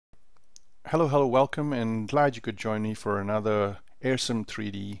Hello, welcome, and glad you could join me for another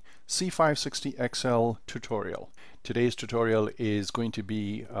AirSim3D C-560XL tutorial. Today's tutorial is going to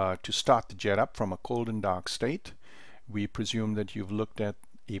be to start the jet up from a cold and dark state. We presume that you've looked at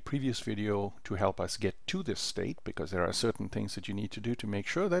a previous video to help us get to this state, because there are certain things that you need to do to make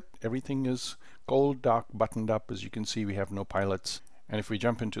sure that everything is cold, dark, buttoned up. As you can see, we have no pilots. And if we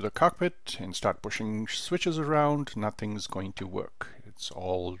jump into the cockpit and start pushing switches around, nothing's going to work. It's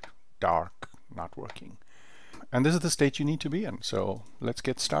all dark, not working. And this is the state you need to be in. So let's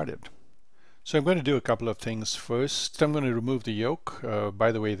get started. So I'm going to do a couple of things. First, I'm going to remove the yoke.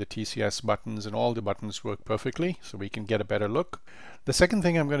 By the way, the TCS buttons and all the buttons work perfectly, so we can get a better look. The second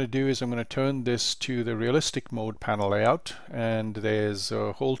thing I'm going to do is I'm going to turn this to the realistic mode panel layout, and there's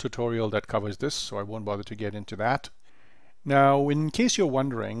a whole tutorial that covers this, so I won't bother to get into that. Now, in case you're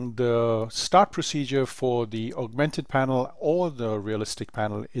wondering, the start procedure for the augmented panel or the realistic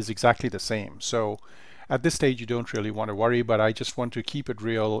panel is exactly the same. So at this stage, you don't really want to worry, but I just want to keep it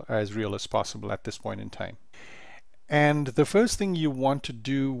real as possible at this point in time. And the first thing you want to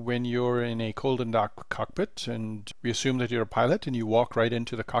do when you're in a cold and dark cockpit, and we assume that you're a pilot and you walk right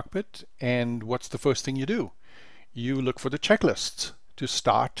into the cockpit, and what's the first thing you do? You look for the checklists to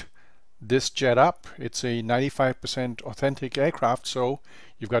start this jet up. It's a 95% authentic aircraft, so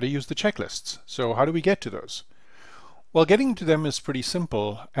you've got to use the checklists. So how do we get to those? Well, getting to them is pretty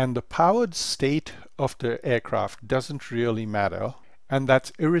simple, and the powered state of the aircraft doesn't really matter, and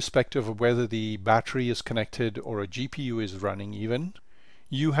that's irrespective of whether the battery is connected or a GPU is running even.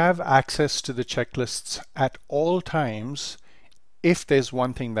 You have access to the checklists at all times if there's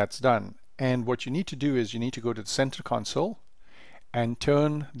one thing that's done. And what you need to do is you need to go to the center console and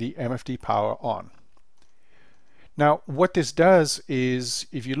turn the MFD power on. Now, what this does is,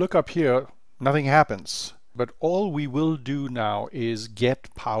 if you look up here, nothing happens. But all we will do now is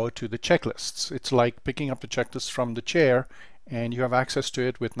get power to the checklists. It's like picking up the checklist from the chair, and you have access to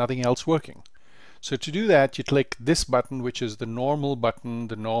it with nothing else working. So to do that, you click this button, which is the normal button,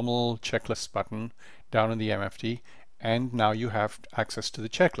 the normal checklist button down in the MFD, and now you have access to the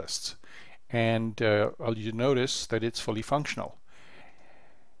checklists. And you notice that it's fully functional.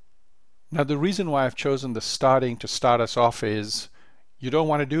 Now, the reason why I've chosen the starting to start us off is you don't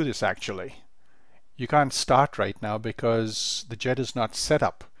want to do this actually. You can't start right now because the jet is not set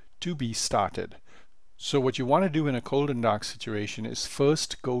up to be started. So what you want to do in a cold and dark situation is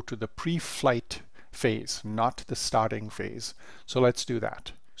first go to the pre-flight phase, not the starting phase. So let's do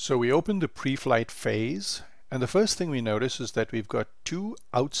that. So we open the pre-flight phase, and the first thing we notice is that we've got two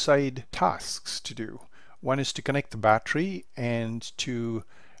outside tasks to do. One is to connect the battery and to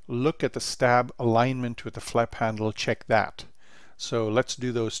look at the stab alignment with the flap handle, check that. So let's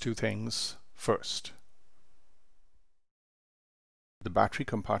do those two things first. The battery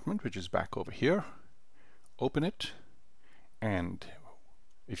compartment, which is back over here, open it, and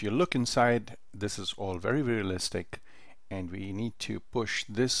if you look inside, this is all very realistic, and we need to push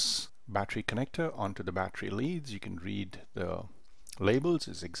this battery connector onto the battery leads. You can read the labels.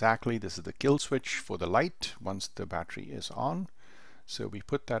 This is the kill switch for the light once the battery is on. So we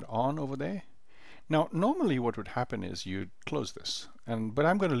put that on over there. Now, normally what would happen is you'd close this, but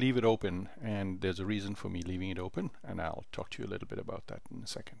I'm going to leave it open, and there's a reason for me leaving it open, and I'll talk to you a little bit about that in a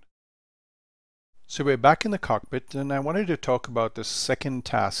second. So we're back in the cockpit, and I wanted to talk about the second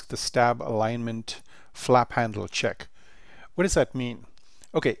task, the stab alignment flap handle check. What does that mean?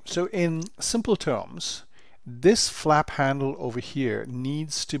 Okay, so in simple terms, this flap handle over here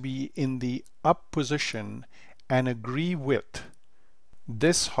needs to be in the up position and agree with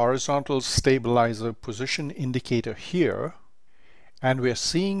this horizontal stabilizer position indicator here, and we're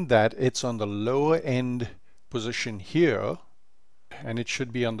seeing that it's on the lower end position here, and it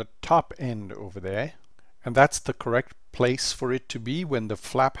should be on the top end over there, and that's the correct place for it to be when the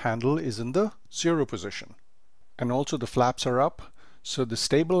flap handle is in the 0 position. And also the flaps are up, so the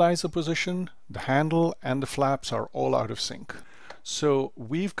stabilizer position, the handle, and the flaps are all out of sync. So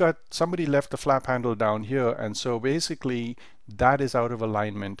we've got somebody left the flap handle down here, and so basically that is out of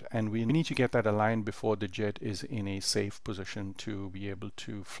alignment, and we need to get that aligned before the jet is in a safe position to be able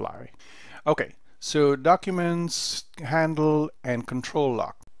to fly. Okay, so documents, handle, and control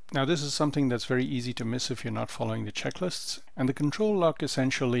lock. Now this is something that's very easy to miss if you're not following the checklists, and the control lock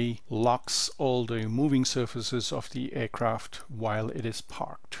essentially locks all the moving surfaces of the aircraft while it is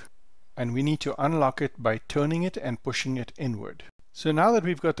parked. And we need to unlock it by turning it and pushing it inward. So now that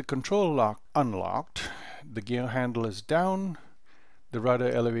we've got the control lock unlocked, the gear handle is down, the rudder,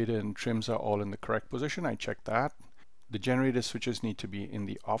 elevator, and trims are all in the correct position. I checked that. The generator switches need to be in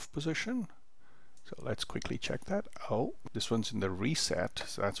the off position. So let's quickly check that. Oh, this one's in the reset,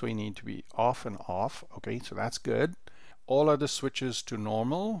 so that's where you need to be off and off. Okay, so that's good. All other switches to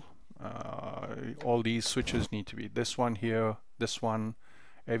normal. All these switches need to be this one here, this one,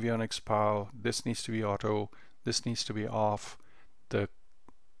 avionics power, this needs to be auto, this needs to be off, the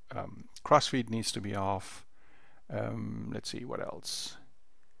crossfeed needs to be off. Let's see what else.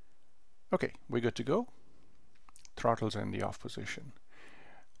 Okay, we're good to go. Throttles in the off position.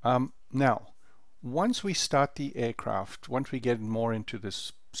 Now, once we start the aircraft, once we get more into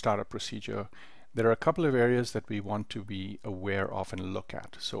this startup procedure, there are a couple of areas that we want to be aware of and look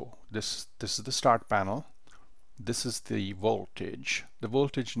at. So this is the start panel. This is the voltage. The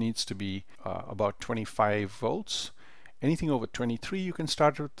voltage needs to be about 25 volts. Anything over 23 you can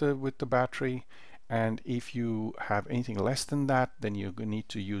start with the battery, and if you have anything less than that, then you need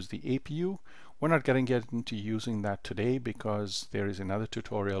to use the APU. We're not going to get into using that today because there is another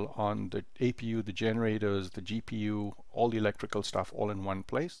tutorial on the APU, the generators, the GPU, all the electrical stuff all in one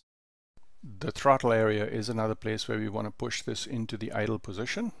place. The throttle area is another place where we want to push this into the idle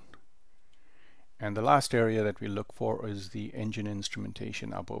position. And the last area that we look for is the engine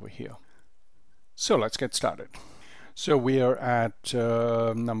instrumentation up over here. So let's get started. So we are at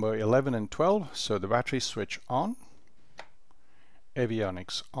number 11 and 12. So the battery switch on,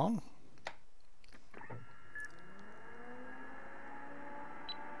 avionics on.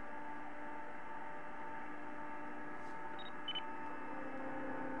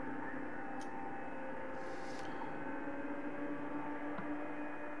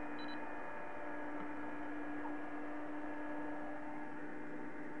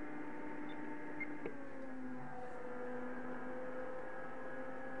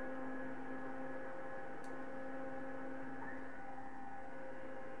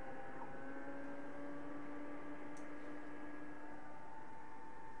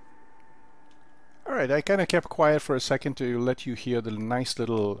 Alright, I kind of kept quiet for a second to let you hear the nice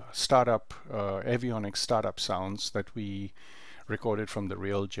little startup, avionics startup sounds that we recorded from the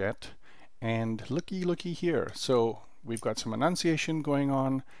real jet. And looky here. So we've got some annunciation going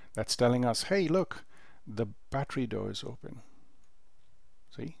on that's telling us, hey, look, the battery door is open.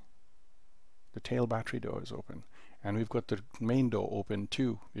 See? The tail battery door is open. And we've got the main door open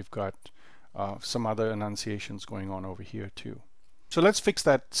too. We've got some other annunciations going on over here too. So let's fix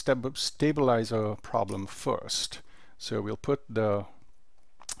that stabilizer problem first. So we'll put the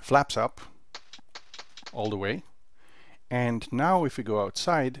flaps up all the way. And now if we go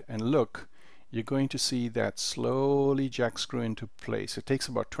outside and look, you're going to see that slowly jack screw into place. It takes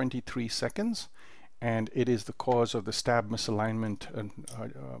about 23 seconds, and it is the cause of the stab misalignment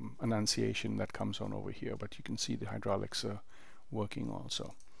annunciation that comes on over here. But you can see the hydraulics are working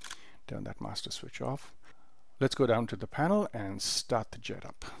also. Turn that master switch off. Let's go down to the panel and start the jet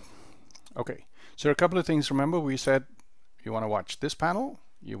up. Okay, so there are a couple of things. Remember, we said you want to watch this panel,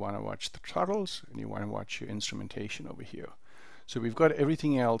 you want to watch the throttles, and you want to watch your instrumentation over here. So we've got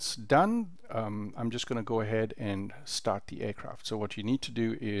everything else done. I'm just going to go ahead and start the aircraft. So what you need to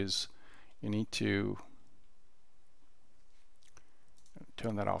do is you need to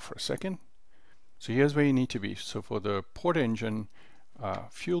turn that off for a second. So here's where you need to be. So for the port engine,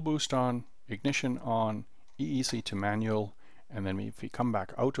 fuel boost on, ignition on, EEC to manual, and then if we come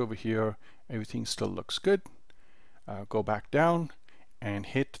back out over here, everything still looks good. Go back down and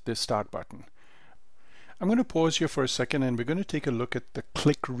hit the start button. I'm going to pause here for a second, and we're going to take a look at the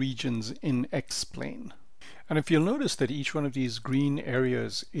click regions in X-Plane. And if you'll notice that each one of these green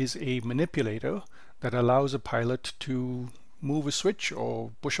areas is a manipulator that allows a pilot to move a switch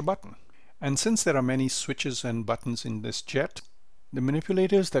or push a button. And since there are many switches and buttons in this jet, the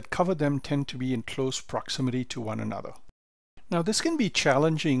manipulators that cover them tend to be in close proximity to one another. Now this can be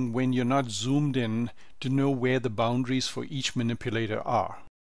challenging when you're not zoomed in to know where the boundaries for each manipulator are.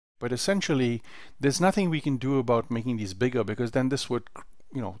 But essentially, there's nothing we can do about making these bigger, because then this would,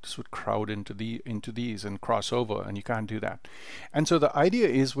 this would crowd into these and cross over, and you can't do that. And so the idea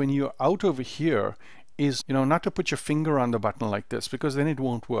is when you're out over here is, not to put your finger on the button like this, because then it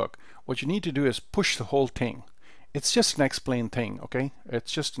won't work. What you need to do is push the whole thing. It's just an X-Plane thing, okay?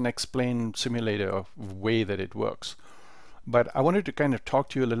 It's just an X-Plane simulator way that it works. But I wanted to kind of talk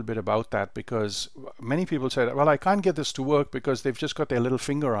to you a little bit about that, because many people said, well, I can't get this to work because they've just got their little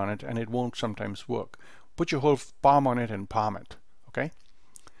finger on it and it won't sometimes work. Put your whole palm on it and palm it, okay?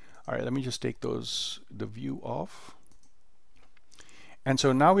 All right, let me just take the view off. And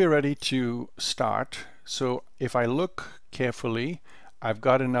so now we're ready to start. So if I look carefully, I've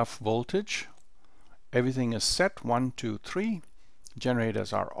got enough voltage. Everything is set, 1, 2, 3.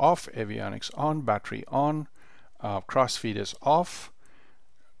 Generators are off, avionics on, battery on, crossfeed is off,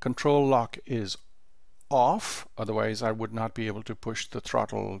 control lock is off, otherwise I would not be able to push the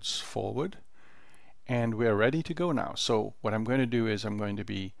throttles forward. And we're ready to go now. So what I'm going to do is I'm going to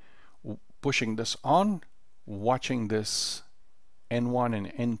be pushing this on, watching this N1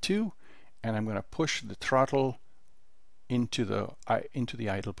 and N2, and I'm going to push the throttle into the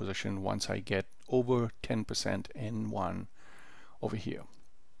idle position once I get over 10% N1 over here.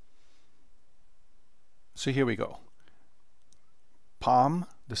 So here we go. Palm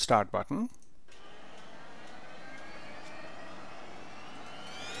the start button.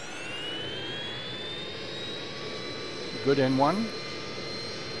 Good N1.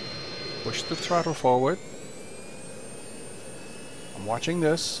 Push the throttle forward. I'm watching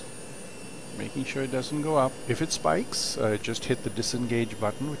this, making sure it doesn't go up. If it spikes, just hit the disengage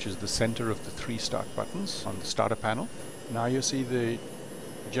button, which is the center of the 3 start buttons on the starter panel. Now you see the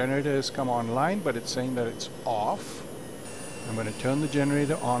generator has come online, but it's saying that it's off. I'm going to turn the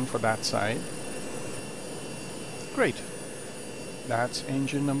generator on for that side. Great. That's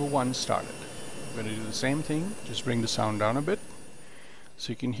engine number 1 started. I'm going to do the same thing, just bring the sound down a bit so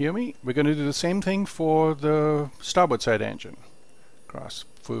you can hear me. We're going to do the same thing for the starboard side engine. Cross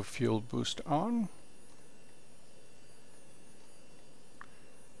fuel boost on.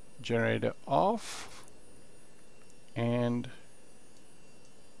 Generator off. And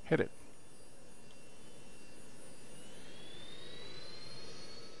hit it.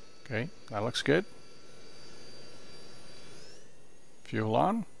 Okay, that looks good. Fuel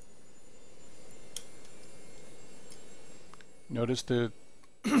on. Notice the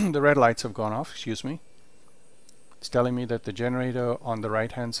the red lights have gone off, excuse me. It's telling me that the generator on the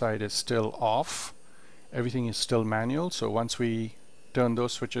right hand side is still off. Everything is still manual, so once we turn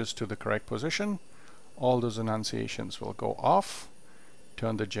those switches to the correct position, all those annunciations will go off.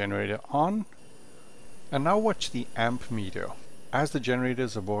 Turn the generator on. And now watch the amp meter. As the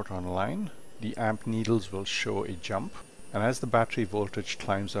generators are brought online, the amp needles will show a jump. And as the battery voltage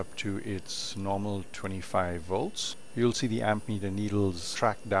climbs up to its normal 25 volts, you'll see the amp meter needles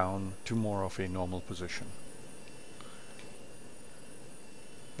track down to more of a normal position.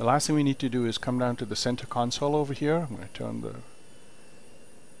 The last thing we need to do is come down to the center console over here. I'm going to turn the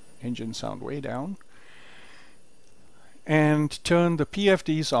engine sound way down and turn the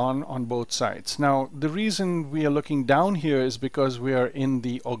PFDs on both sides. Now the reason we are looking down here is because we are in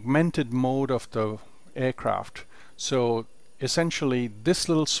the augmented mode of the aircraft. So essentially this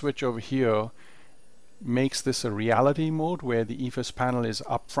little switch over here makes this a reality mode where the EFIS panel is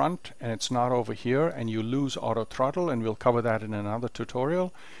up front and it's not over here, and you lose auto throttle, and we'll cover that in another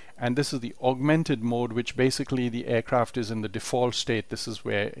tutorial. And this is the augmented mode, which basically the aircraft is in the default state. This is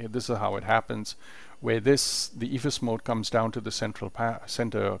how it happens, where the EFIS mode comes down to the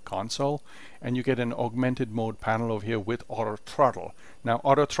center console, and you get an augmented mode panel over here with auto throttle. Now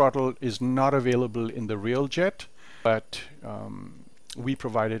auto throttle is not available in the real jet, but we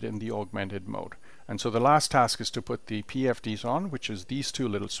provide it in the augmented mode. And so the last task is to put the PFDs on, which is these 2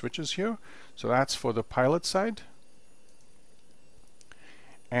 little switches here. So that's for the pilot side,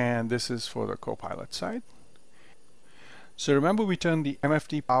 and this is for the co-pilot side. So remember, we turned the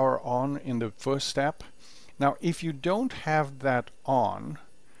MFD power on in the first step. Now if you don't have that on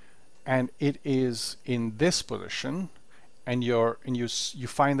and it is in this position, and you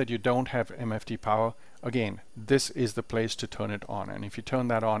find that you don't have MFD power, again, this is the place to turn it on. And if you turn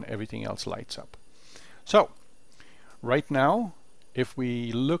that on, everything else lights up. So right now, if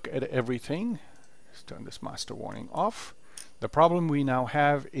we look at everything, let's turn this master warning off. The problem we now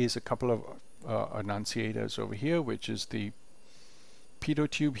have is a couple of annunciators over here, which is the pitot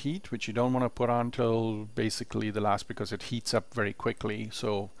tube heat, which you don't want to put on till basically the last, because it heats up very quickly.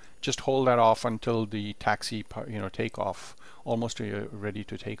 So just hold that off until the taxi, take off, almost ready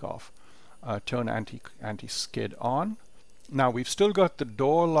to take off. Turn anti-skid on. Now we've still got the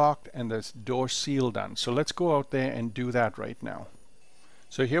door locked and this door seal done. So let's go out there and do that right now.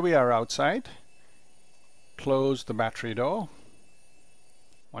 So here we are outside. Close the battery door.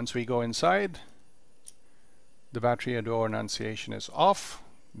 Once we go inside, the battery door annunciation is off.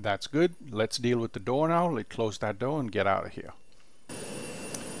 That's good. Let's deal with the door now. Let's close that door and get out of here.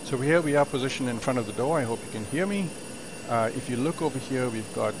 So here we are positioned in front of the door. I hope you can hear me. If you look over here,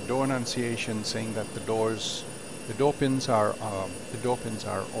 we've got door annunciation saying that the door pins are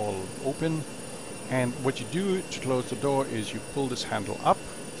all open. And what you do to close the door is you pull this handle up,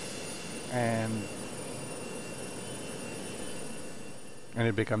 and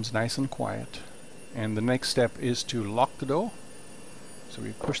it becomes nice and quiet. And the next step is to lock the door. So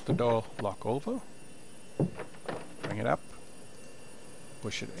we push the door lock over, bring it up,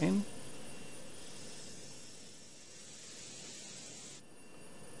 push it in.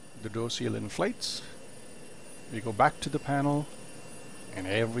 The door seal inflates, We go back to the panel and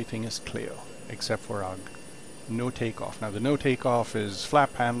everything is clear except for our no takeoff. Now the no takeoff is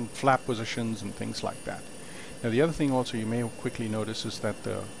flap positions and things like that. Now the other thing also you may quickly notice is that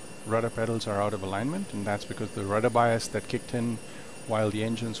the rudder pedals are out of alignment, and that's because the rudder bias that kicked in while the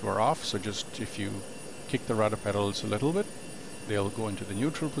engines were off. So just if you kick the rudder pedals a little bit, they'll go into the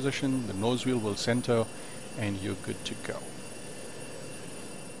neutral position, the nose wheel will center, and you're good to go.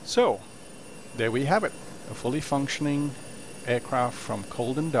 So there we have it, a fully functioning aircraft from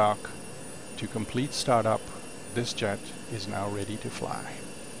cold and dark to complete startup. This jet is now ready to fly.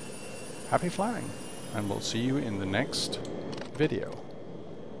 Happy flying, and we'll see you in the next video.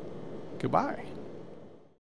 Goodbye.